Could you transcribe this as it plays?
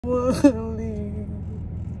Wally.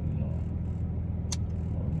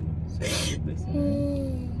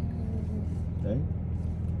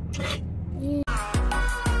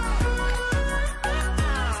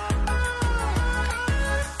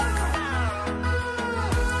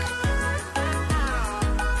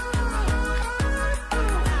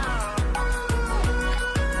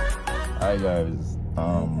 Hi guys,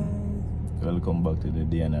 welcome back to the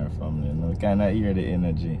DNR family. You know, kind of hear the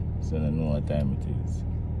energy, so I know what time it is.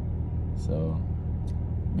 So,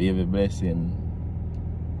 baby blessing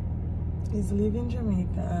He's leaving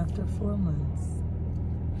Jamaica after 4 months.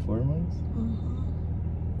 4 months?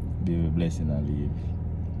 Baby blessing I leave.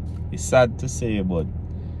 It's sad to say, but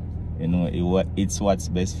you know, it's what's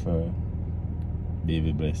best for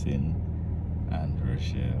baby blessing and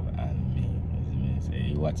Rochelle and me.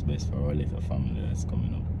 Say what's best for our little family that's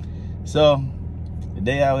coming up. So the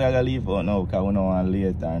day we are gonna leave out now because we don't want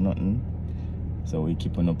late or nothing. So we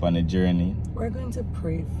keeping up on the journey. We're going to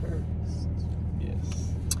pray first. Yes.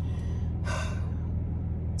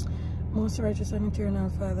 Most righteous and eternal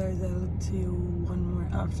Father, as I look to you one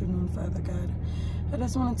more afternoon, Father God, I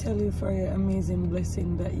just want to tell you for your amazing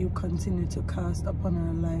blessing that you continue to cast upon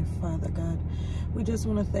our life, Father God. We just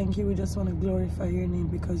want to thank you. We just want to glorify your name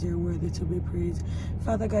because you're worthy to be praised.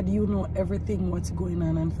 Father God, you know everything what's going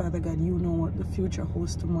on, and Father God, you know what the future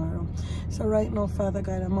holds tomorrow. So right now, Father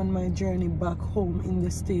God, I'm on my journey back home in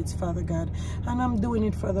the States, Father God, and I'm doing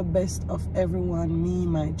it for the best of everyone, me,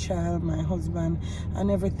 my child, my husband,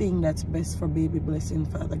 and everything that's best for baby blessing,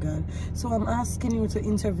 Father God. So I'm asking you to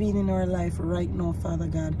intervene in our life right now, Father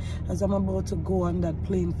God, as I'm about to go on that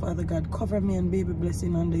plane, Father God. Cover me and baby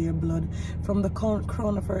blessing under your blood from the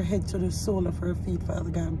crown of her head to the sole of her feet, Father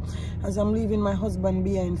God. As I'm leaving my husband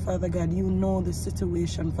behind, Father God, you know the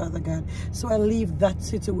situation, Father God. So I leave that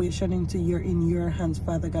situation in your hands,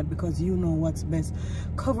 Father God, because you know what's best.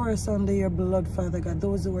 Cover us under your blood, Father God.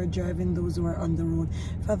 Those who are driving, those who are on the road,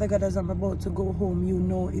 Father God, as I'm about to go home, you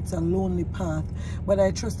know it's a lonely path, but I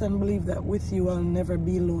trust and believe that with you I'll never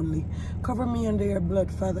be lonely. Cover me under your blood,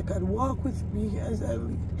 Father God. Walk with me as I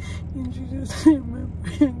leave. In Jesus' name I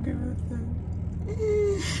pray and give you thanks.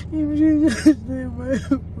 In Jesus' name I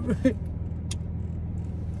pray.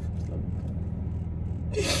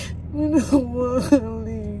 You know what,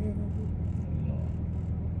 Lee?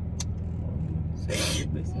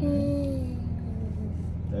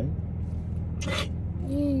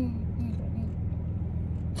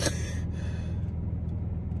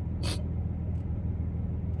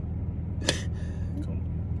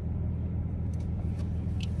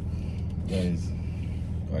 Guys,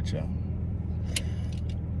 watch out.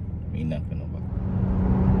 We're not gonna back.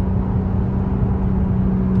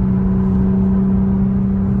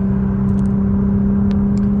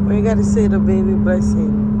 What you gotta say to baby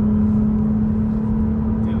blessing?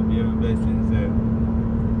 Tell baby blessing, sir.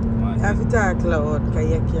 Have to talk loud, because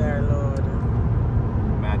you care loud.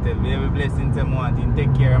 I tell baby blessing to Martin,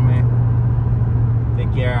 take care of me.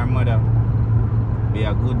 Take care of her mother. Be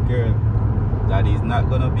a good girl. Daddy's not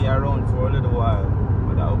gonna be around for a little while,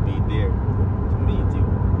 but I'll be there to meet you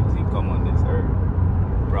as you come on this earth.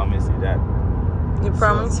 Promise you that. You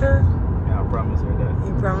promise her? Yeah, I promise her that.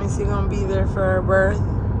 You promise you're gonna be there for her birth?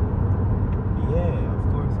 Yeah, of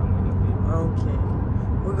course I'm gonna be. Okay.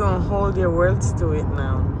 We're gonna hold your words to it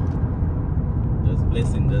now. Just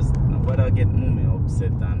blessing, just nobody get mommy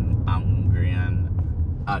upset and angry and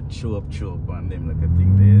choke on them like a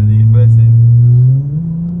thing. There's the blessing.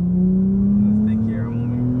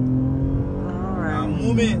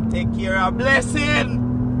 Mommy, take care of blessing.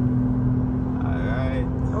 Alright.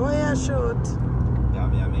 Oh yeah, shoot. Yeah,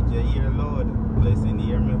 me I make you hear loud. Blessing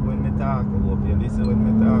hear me when me talk. I hope you listen when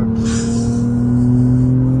me talk.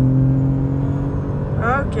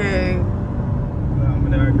 Okay. I'm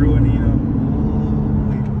gonna grow in here.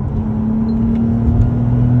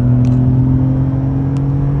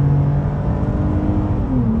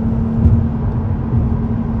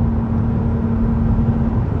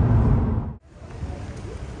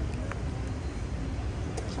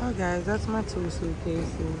 Guys, that's my 2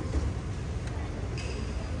 suitcases.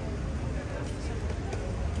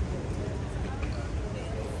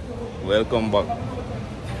 Welcome back.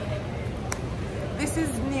 This is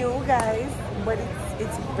new, guys, but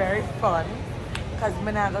it's very fun because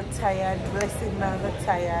I'm not got tired, blessing not got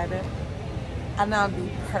tired, and I'll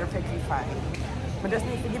be perfectly fine. I just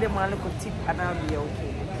need to give them a little tip and I'll be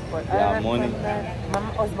okay. But yeah, money. My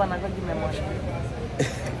husband is going to give me money.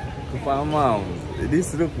 Mom,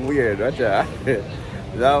 this look weird, watch that.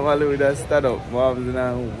 That one with that stand up, mom's in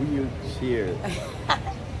a wheelchair.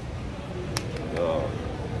 Oh.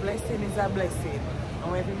 Blessing is a blessing.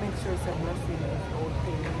 And we have to make sure it's a blessing is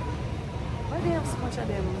okay. Why do they have so much of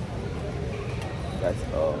them? That's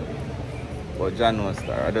all. But John no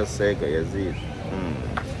star. I just say you see it.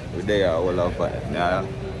 We there all of it. Yeah.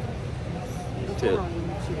 Chill.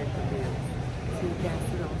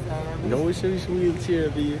 No, we should wheelchair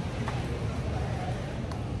be.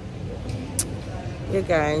 Yeah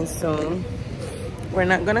guys, so we're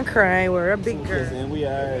not gonna cry, we're a big girl. We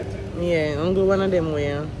are. Yeah, only one of them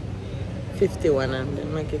we're 51 and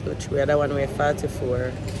then make it go through. The other one we're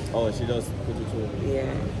 44. Oh, she does put it through.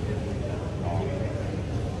 Yeah.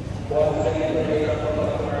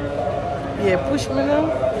 Yeah, push me now.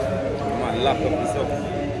 Man, lock up this up.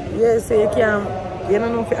 Yeah, so you can't, you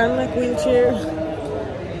don't know if you unlock wheelchair.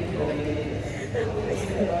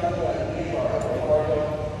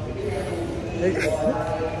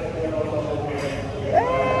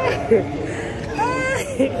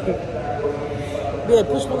 Yeah,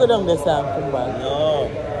 push me go down there, Sam. Come back. No.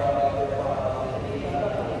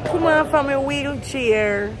 Come on from a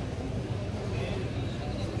wheelchair.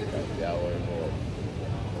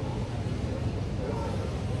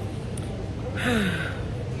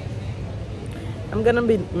 I'm gonna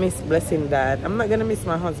be miss blessing dad. I'm not gonna miss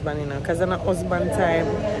my husband, you know, because I'm not husband time.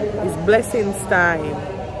 It's blessings time.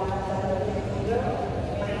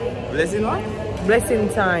 Blessing what? Blessing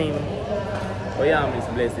time. Oh yeah, miss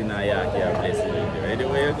blessing now, yeah, blessing.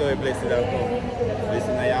 Anyway you go, blessing that come.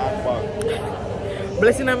 Blessing now, your handbag.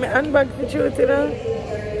 Blessing on my handbag for you, you know?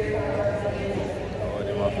 Oh,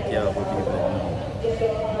 they want to be careful people.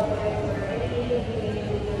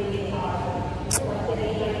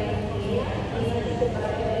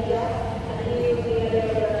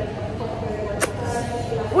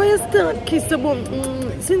 Why you start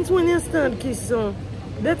kissing? Since when you start kissing?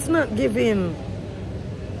 That's not giving.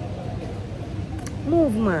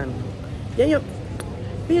 Move, man. Yeah, you.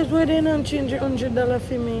 Here's why they don't change $100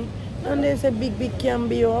 for me. And they say big can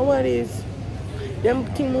be or what is? Them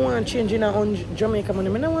think I want to change in Jamaica money.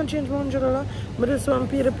 I don't want to change my $100. But I just want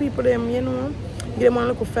to pay the people them, you know. Give them a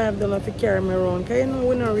little $5 to carry me around. Because you know,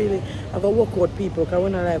 we not really have a workout people. Because we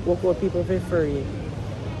not like workout people for free.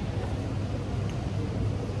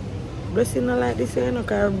 Blessing not like this, you know,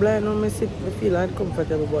 because blind on me sit, I feel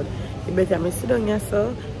uncomfortable, but you better me sit down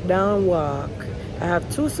yourself, down walk. I have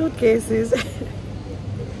 2 suitcases.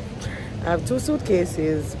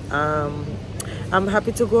 I'm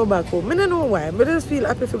happy to go back home. I don't know why, but I just feel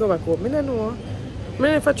happy to go back home. I don't know. I don't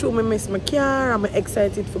know if I miss my car. I'm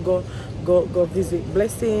excited to go visit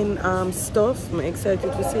Blessing stuff. I'm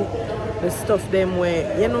excited to see the stuff them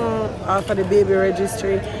where, you know, after the baby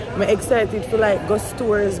registry. I'm excited to like go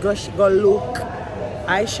stores, go look,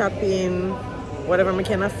 eye shopping, whatever I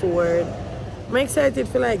can afford. I'm excited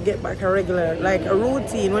to like get back a regular, like a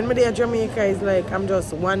routine. When I'm there in Jamaica, it's like I'm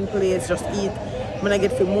just one place, just eat. When I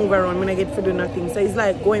get to move around, when I get to do nothing. So it's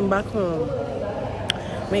like going back home.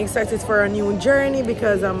 I'm excited for a new journey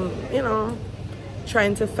because I'm, you know,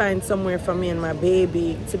 trying to find somewhere for me and my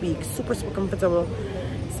baby to be super comfortable.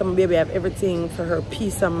 So my baby have everything for her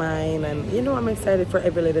peace of mind, and you know I'm excited for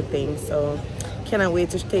every little thing. So cannot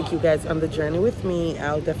wait to take you guys on the journey with me.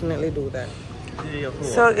 I'll definitely do that.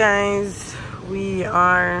 So guys, we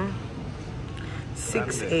are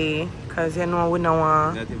 6A because you know we don't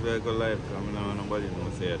want.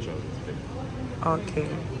 Okay.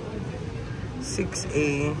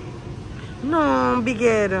 6A. No, big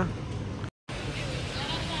head.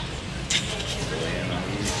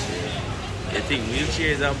 You think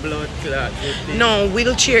wheelchair is a blood clot? No,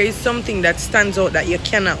 wheelchair is something that stands out that you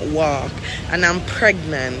cannot walk. And I'm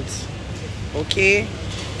pregnant. Okay?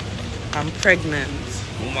 I'm pregnant.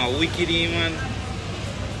 Woman wicked, man.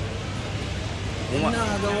 Woman. No,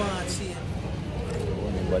 I don't want to see it.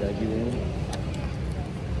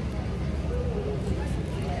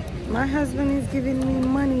 My husband is giving me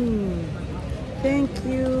money. Thank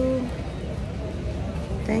you.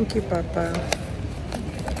 Thank you, Papa.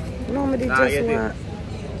 Normally just want.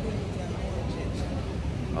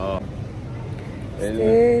 Oh.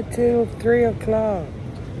 Stay till 3 o'clock.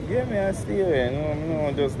 Yeah, me, I stay there. No,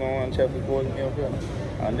 I just don't want traffic holding me up here.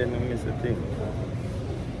 And then I miss a thing.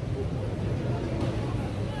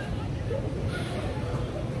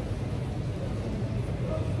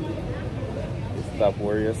 Stop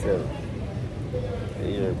worrying yourself.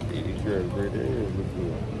 You're a pretty girl, brother. You're a good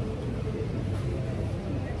girl.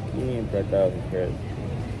 You ain't that out of credit.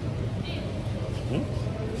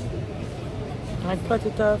 I cut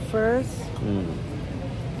it off first.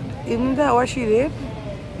 Isn't that what she did?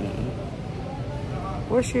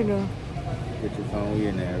 What she do? Get your phone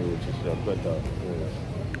in there, which you should have cut off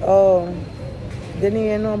first. Oh, didn't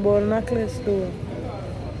you know about necklace too?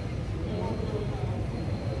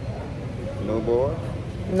 No more?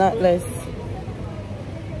 Not less.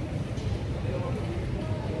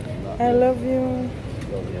 I love you.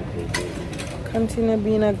 Continue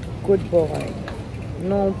being a good boy.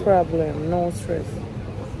 No problem, no stress.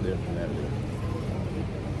 Definitely.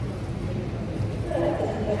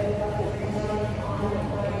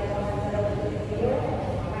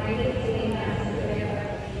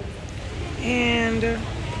 And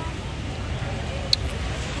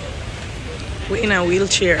we're in a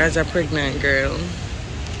wheelchair as a pregnant girl.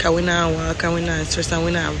 Cause we not walk and we not stress and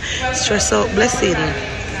we not stress out blessing.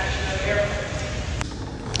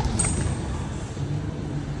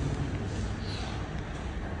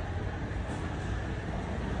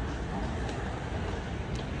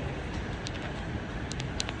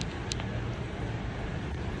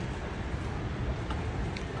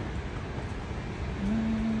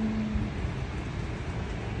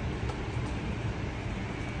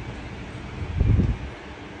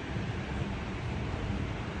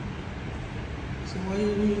 So why are you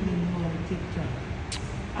reading on TikTok?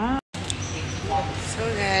 So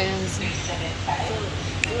guys,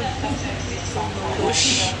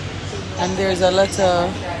 push, and there's a lot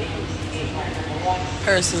of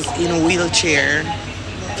persons in a wheelchair.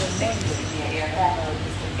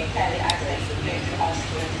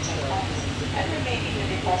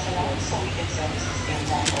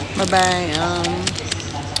 Bye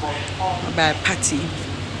bye patty.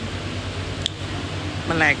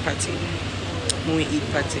 I like patty. We eat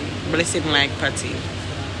patty. Blessing like patty.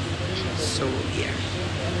 So yeah.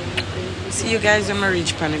 See you guys when I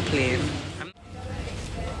reach Planet Plane.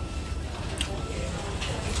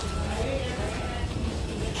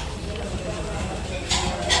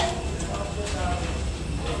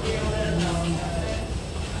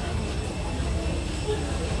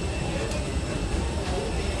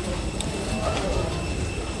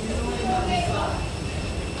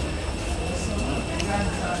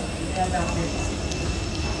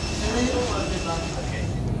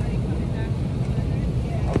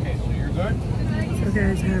 Okay, so you're good? So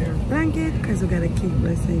guys, have a blanket because we gotta keep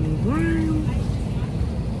Blessing warm.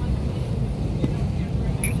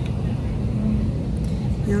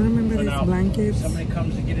 Y'all remember So these now, blankets? if somebody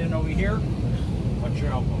comes to get in over here, watch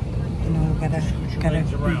your elbow. You know, gotta Scoot your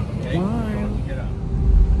legs around, okay? warm. Get up.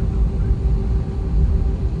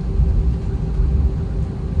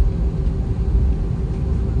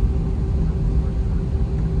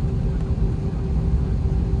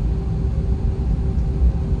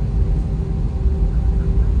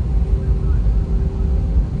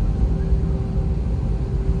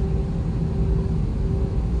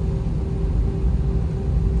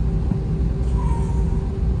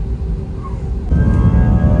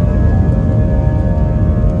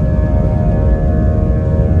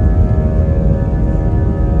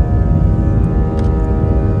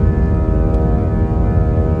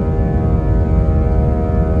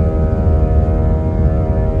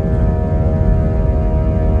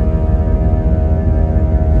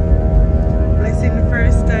 Blessing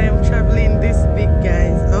first time traveling this big,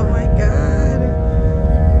 guys. Oh my God.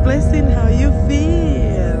 Blessing, how you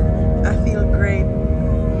feel? I feel great.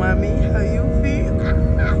 Mommy, how you feel?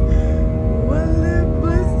 What a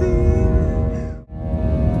blessing.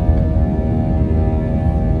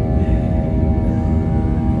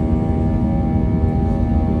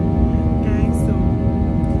 Guys, so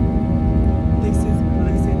this is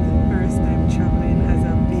Blessing's first time traveling as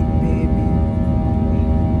a big baby.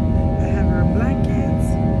 I have her blankets,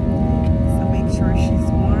 so make sure she's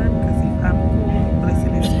warm, because if I'm cold,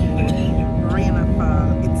 Blessing is cold. Rain or fall,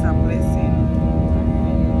 it's a blessing.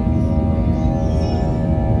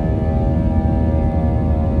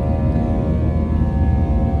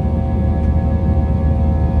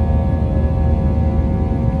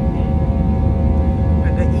 I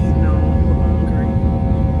gotta eat now, we're hungry.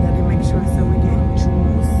 Gotta make sure so we get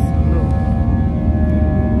juice. Look.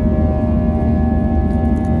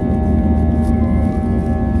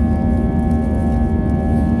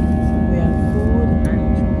 We have food and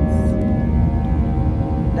juice.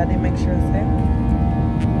 Daddy make sure say.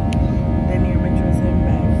 Then you make sure say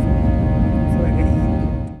buy food. So we can eat.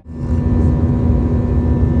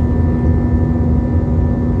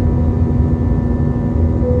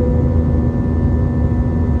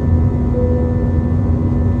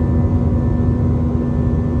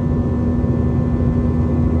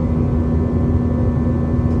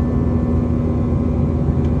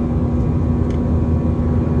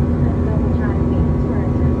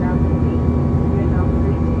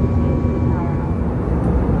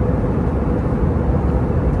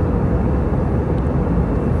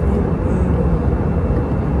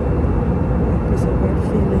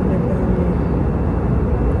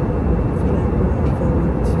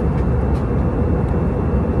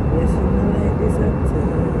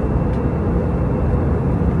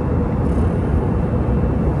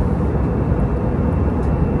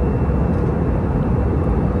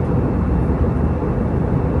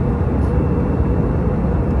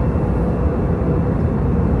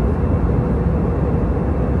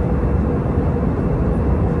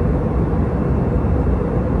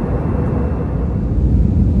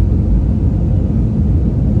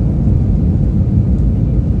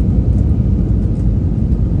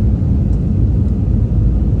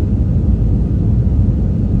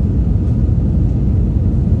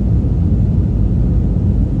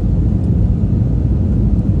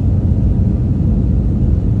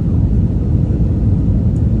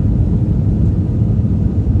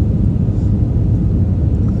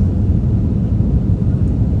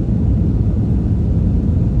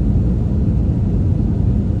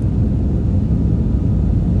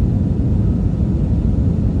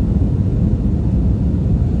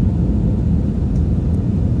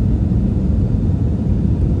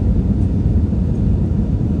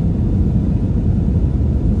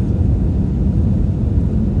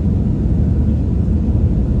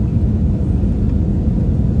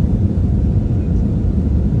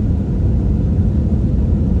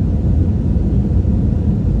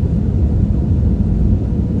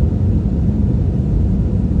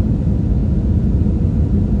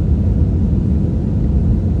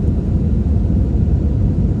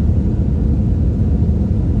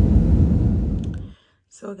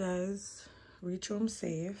 reach home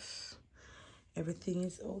safe. Everything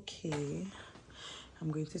is okay. I'm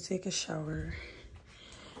going to take a shower.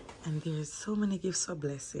 And there's so many gifts for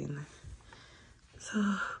blessing.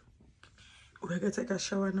 So we're gonna take a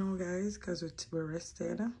shower now, guys, because we're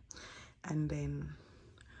rested. And then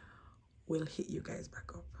we'll hit you guys back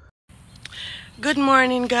up. Good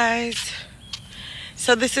morning, guys.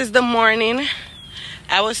 So this is the morning.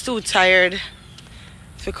 I was too tired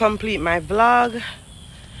to complete my vlog,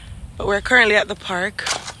 but we're currently at the park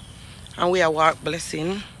and we are walk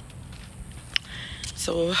blessing.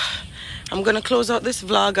 So I'm gonna close out this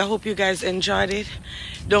vlog. I hope you guys enjoyed it.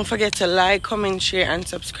 Don't forget to like, comment, share, and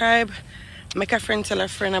subscribe. Make a friend tell a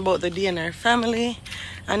friend about the DNR family,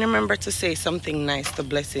 and remember to say something nice to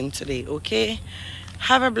Blessing today, okay?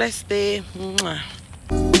 Have a blessed day. Mwah.